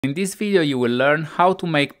In this video you will learn how to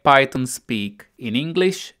make Python speak in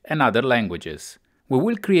English and other languages. We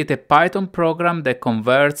will create a Python program that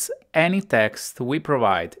converts any text we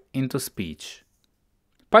provide into speech.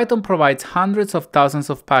 Python provides hundreds of thousands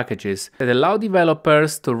of packages that allow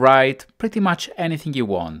developers to write pretty much anything you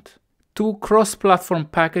want. Two cross-platform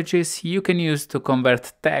packages you can use to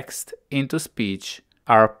convert text into speech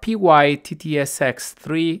are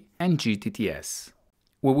pyttsx3 and gTTS.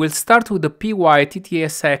 We will start with the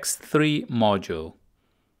pyttsx3 module.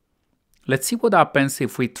 Let's see what happens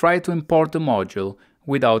if we try to import the module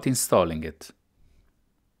without installing it.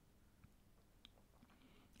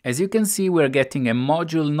 As you can see, we are getting a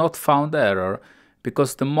module not found error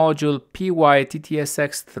because the module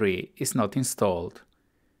pyttsx3 is not installed.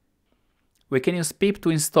 We can use pip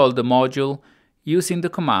to install the module using the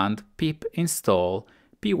command pip install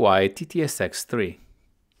pyttsx3.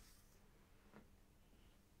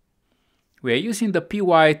 We are using the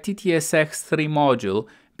pyttsx3 module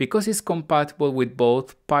because it's compatible with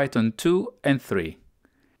both Python 2 and 3.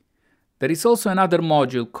 There is also another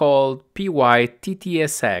module called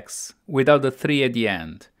pyttsx without the 3 at the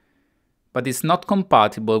end, but it's not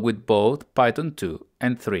compatible with both Python 2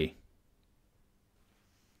 and 3.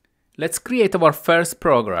 Let's create our first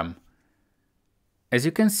program. As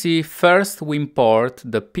you can see, first we import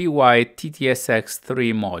the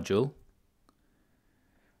pyttsx3 module.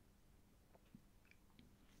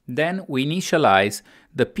 Then we initialize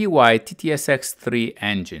the pyttsx3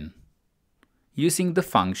 engine using the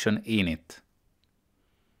function init.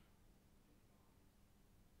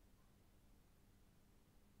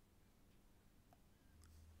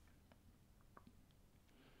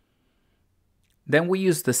 Then we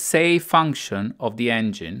use the save function of the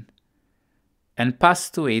engine and pass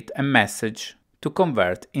to it a message to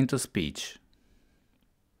convert into speech.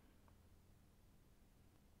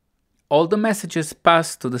 All the messages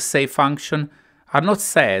passed to the save function are not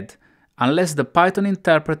said unless the Python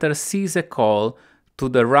interpreter sees a call to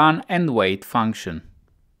the run and wait function.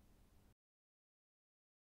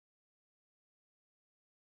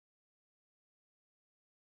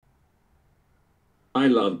 I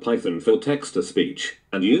love Python for text-to-speech,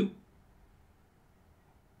 and you?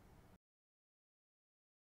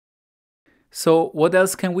 So what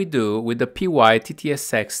else can we do with the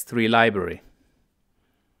pyttsx3 library?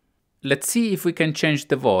 Let's see if we can change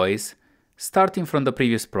the voice, starting from the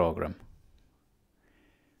previous program.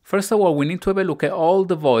 First of all, we need to have a look at all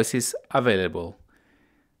the voices available.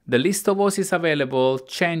 The list of voices available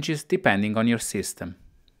changes depending on your system.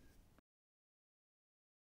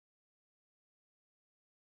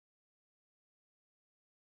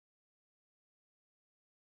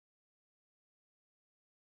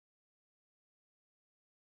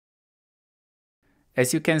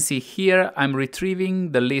 As you can see here, I'm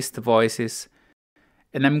retrieving the list voices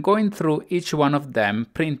and I'm going through each one of them,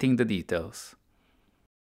 printing the details.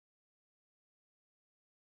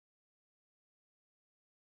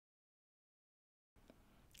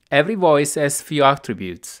 Every voice has few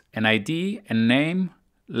attributes: an ID, a name,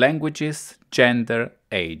 languages, gender,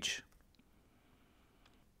 age.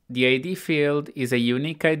 The ID field is a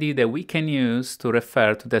unique ID that we can use to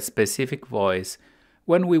refer to that specific voice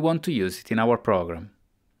when we want to use it in our program.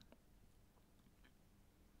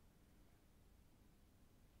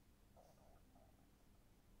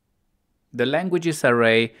 The languages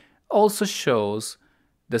array also shows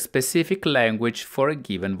the specific language for a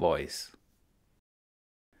given voice.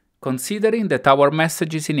 Considering that our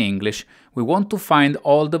message is in English, we want to find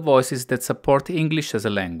all the voices that support English as a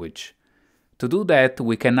language. To do that,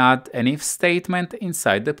 we can add an if statement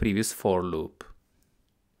inside the previous for loop.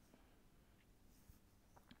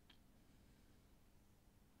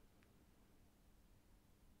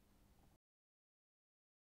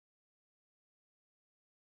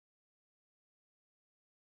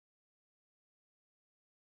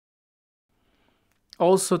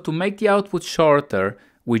 Also, to make the output shorter,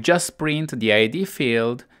 we just print the ID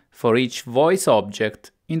field for each voice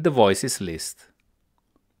object in the voices list.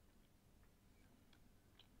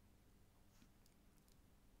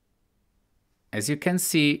 As you can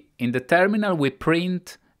see, in the terminal we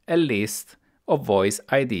print a list of voice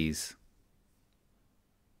IDs.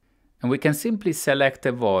 And we can simply select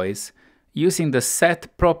a voice using the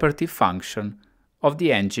setProperty function of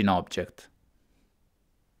the engine object.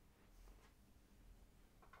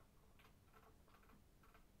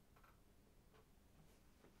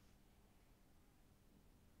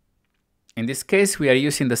 In this case, we are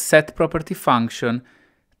using the setProperty function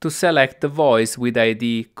to select the voice with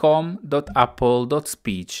ID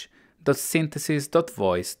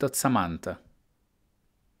com.apple.speech.synthesis.voice.samantha.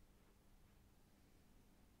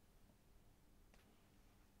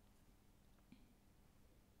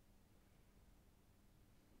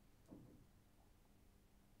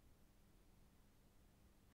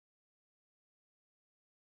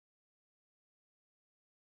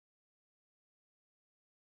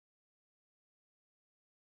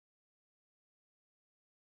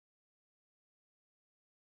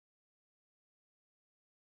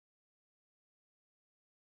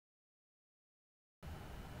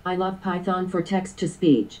 I love Python for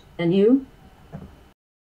text-to-speech. And you?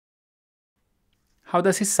 How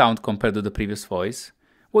does it sound compared to the previous voice?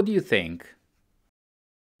 What do you think?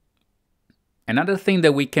 Another thing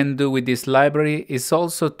that we can do with this library is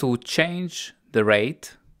also to change the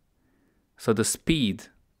rate, so the speed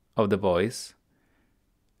of the voice,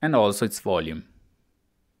 and also its volume.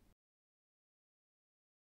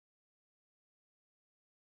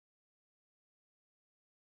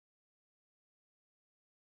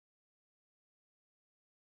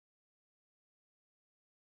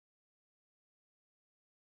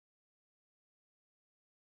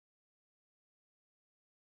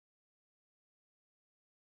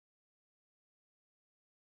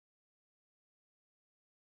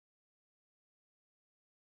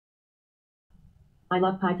 I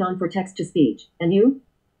love Python for text-to-speech. And you?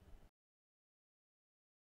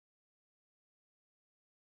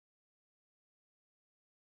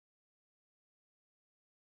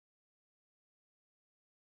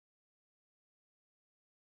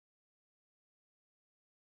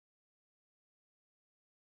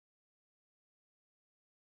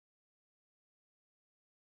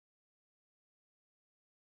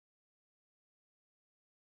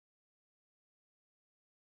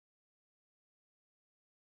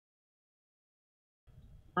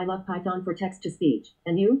 I love Python for text-to-speech.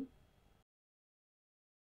 And you?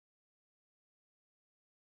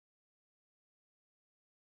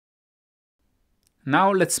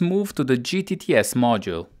 Now let's move to the gTTS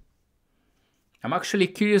module. I'm actually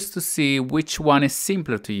curious to see which one is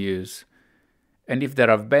simpler to use, and if there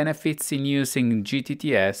are benefits in using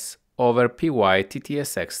gTTS over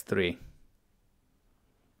PyTTSX3.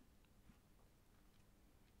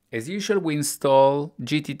 As usual, we install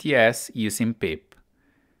gTTS using pip.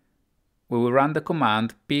 We will run the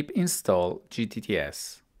command pip install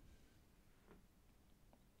gTTS.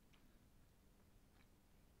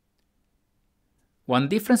 One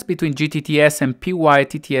difference between gTTS and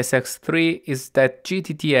PyTTSX3 is that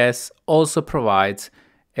gTTS also provides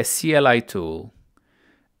a CLI tool,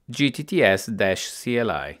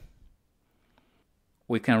 gTTS-CLI.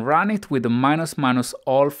 We can run it with the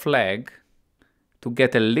 "all" flag to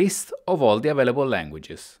get a list of all the available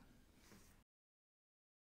languages.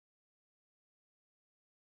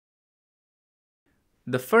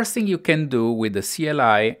 The first thing you can do with the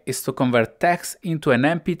CLI is to convert text into an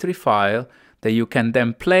Mp3 file that you can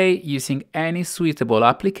then play using any suitable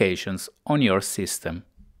applications on your system.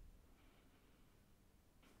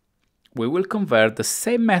 We will convert the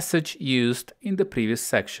same message used in the previous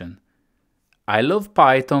section. I love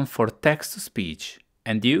Python for text-to-speech.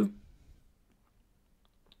 And you?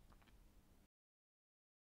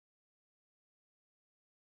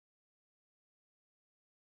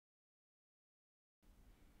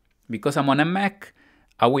 Because I'm on a Mac,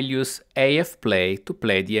 I will use AFplay to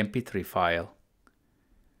play the MP3 file.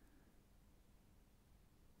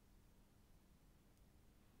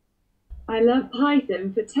 I love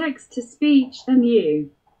Python for text-to-speech. And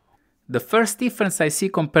you? The first difference I see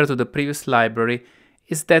compared to the previous library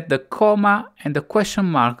is that the comma and the question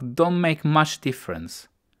mark don't make much difference.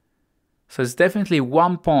 So it's definitely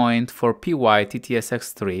 1 point for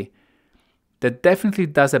PyTTSX3 that definitely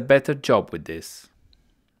does a better job with this.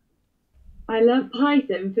 I love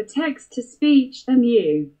Python for text-to-speech. And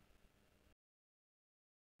you?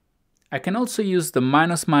 I can also use the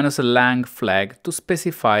 --lang flag to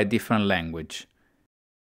specify a different language.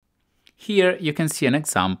 Here you can see an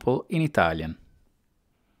example in Italian.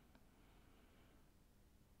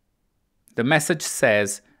 The message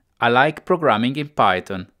says, I like programming in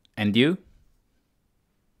Python, and you?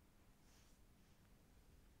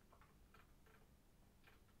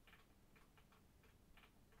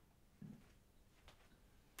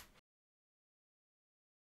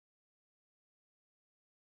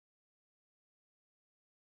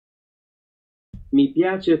 Mi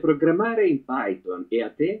piace programmare in Python, e a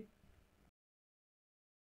te?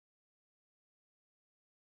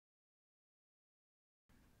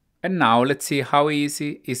 And now let's see how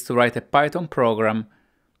easy it is to write a Python program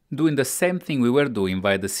doing the same thing we were doing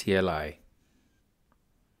via the CLI.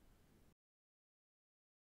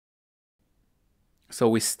 So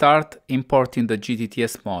we start importing the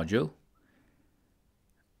gTTS module.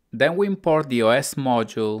 Then we import the OS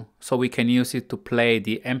module so we can use it to play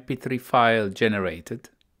the MP3 file generated.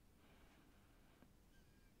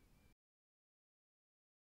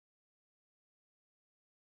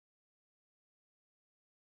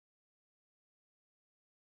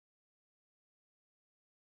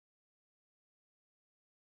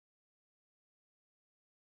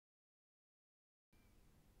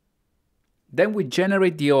 Then we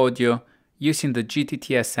generate the audio using the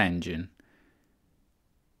gTTS engine.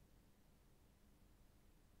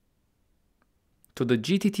 To the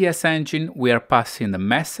gTTS engine, we are passing the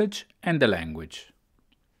message and the language.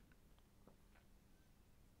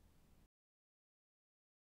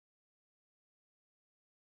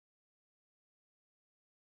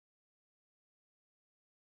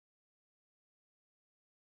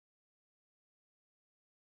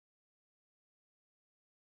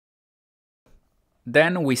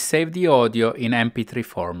 Then we save the audio in MP3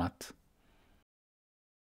 format.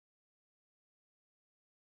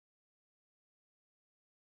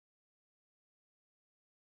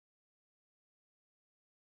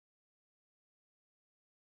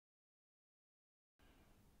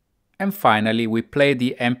 And finally, we play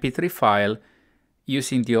the MP3 file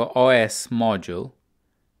using the OS module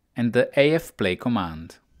and the AFplay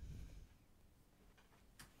command.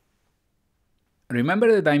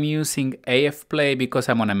 Remember that I'm using AFplay because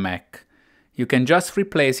I'm on a Mac. You can just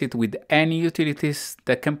replace it with any utilities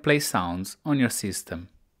that can play sounds on your system.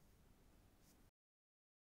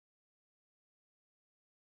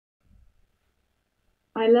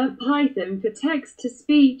 I love Python for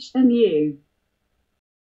text-to-speech and you.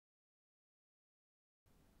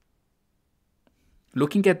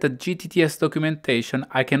 Looking at the gTTS documentation,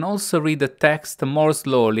 I can also read the text more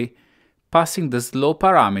slowly, passing the slow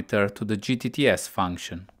parameter to the gTTS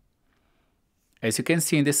function. As you can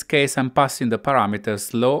see, in this case, I'm passing the parameter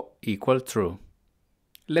slow equal true.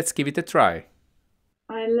 Let's give it a try.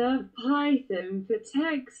 I love Python for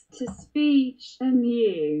text-to-speech and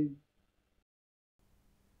you.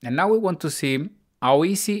 And now we want to see how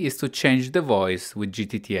easy it is to change the voice with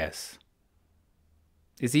gTTS.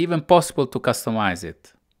 Is it even possible to customize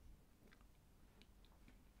it?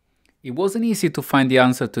 It wasn't easy to find the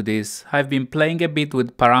answer to this. I've been playing a bit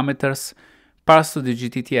with parameters passed to the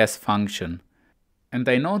gTTS function, and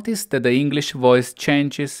I noticed that the English voice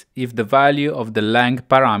changes if the value of the lang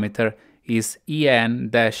parameter is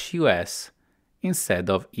en-us instead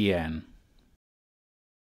of en.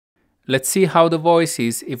 Let's see how the voice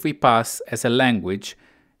is if we pass as a language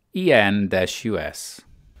en-us.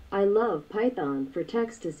 I love Python for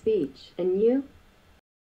text-to-speech. And you?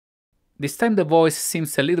 This time the voice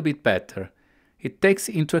seems a little bit better. It takes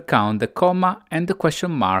into account the comma and the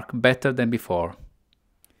question mark better than before.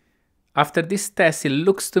 After this test, it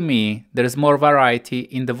looks to me there is more variety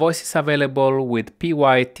in the voices available with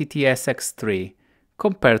PyTTS-X3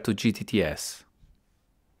 compared to gTTS.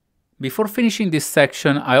 Before finishing this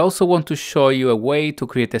section, I also want to show you a way to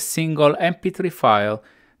create a single MP3 file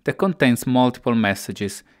that contains multiple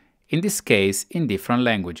messages, in this case in different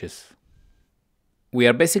languages. We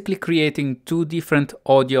are basically creating two different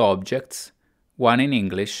audio objects, one in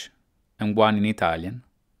English and one in Italian.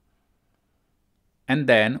 And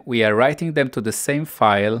then we are writing them to the same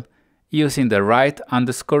file using the write_to_fp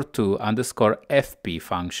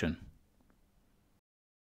function.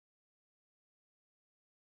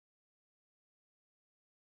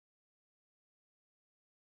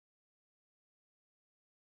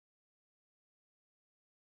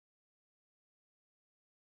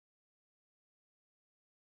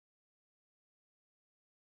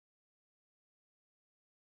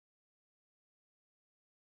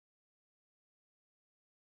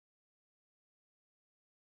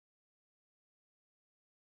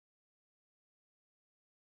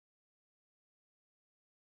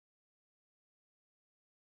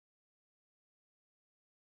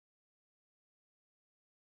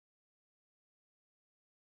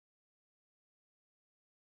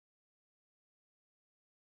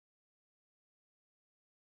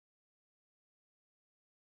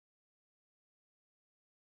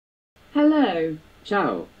 Hello.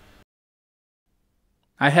 Ciao.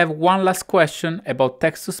 I have one last question about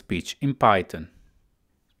text-to-speech in Python.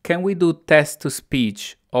 Can we do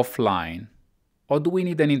text-to-speech offline, or do we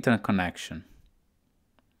need an internet connection?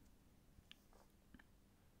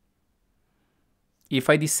 If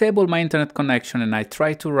I disable my internet connection and I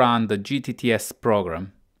try to run the gTTS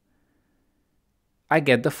program, I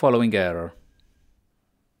get the following error.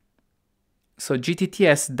 So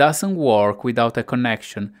gTTS doesn't work without a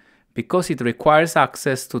connection because it requires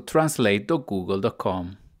access to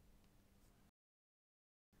translate.google.com.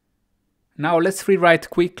 Now let's rewrite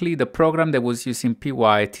quickly the program that was using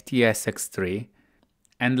PyTTS-X3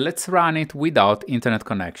 and let's run it without internet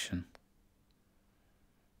connection.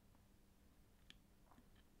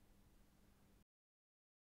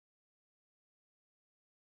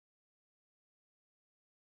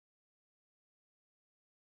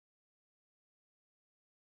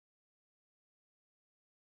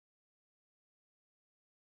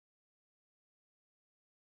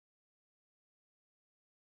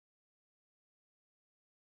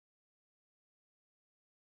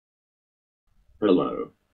 Hello.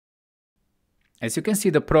 As you can see,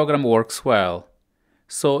 the program works well.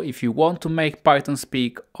 So if you want to make Python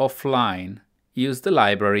speak offline, use the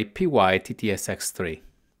library pytttsx3.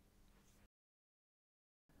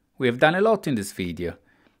 We have done a lot in this video.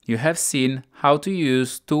 You have seen how to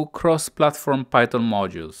use two cross-platform Python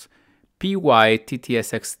modules,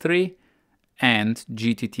 pytttsx3 and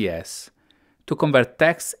gTTS, to convert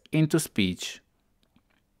text into speech.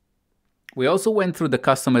 We also went through the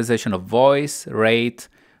customization of voice, rate,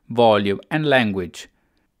 volume, and language.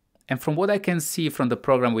 And from what I can see from the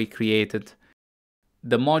program we created,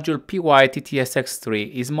 the module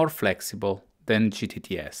pytttsx3 is more flexible than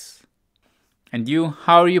gTTS. And you,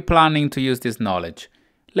 how are you planning to use this knowledge?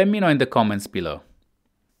 Let me know in the comments below.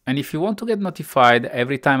 And if you want to get notified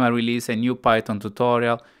every time I release a new Python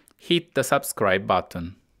tutorial, hit the subscribe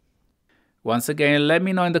button. Once again, let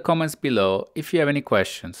me know in the comments below if you have any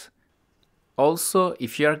questions. Also,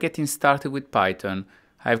 if you are getting started with Python,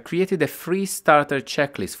 I have created a free starter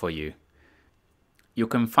checklist for you. You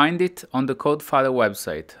can find it on the CodeFather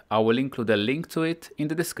website. I will include a link to it in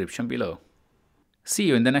the description below. See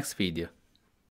you in the next video.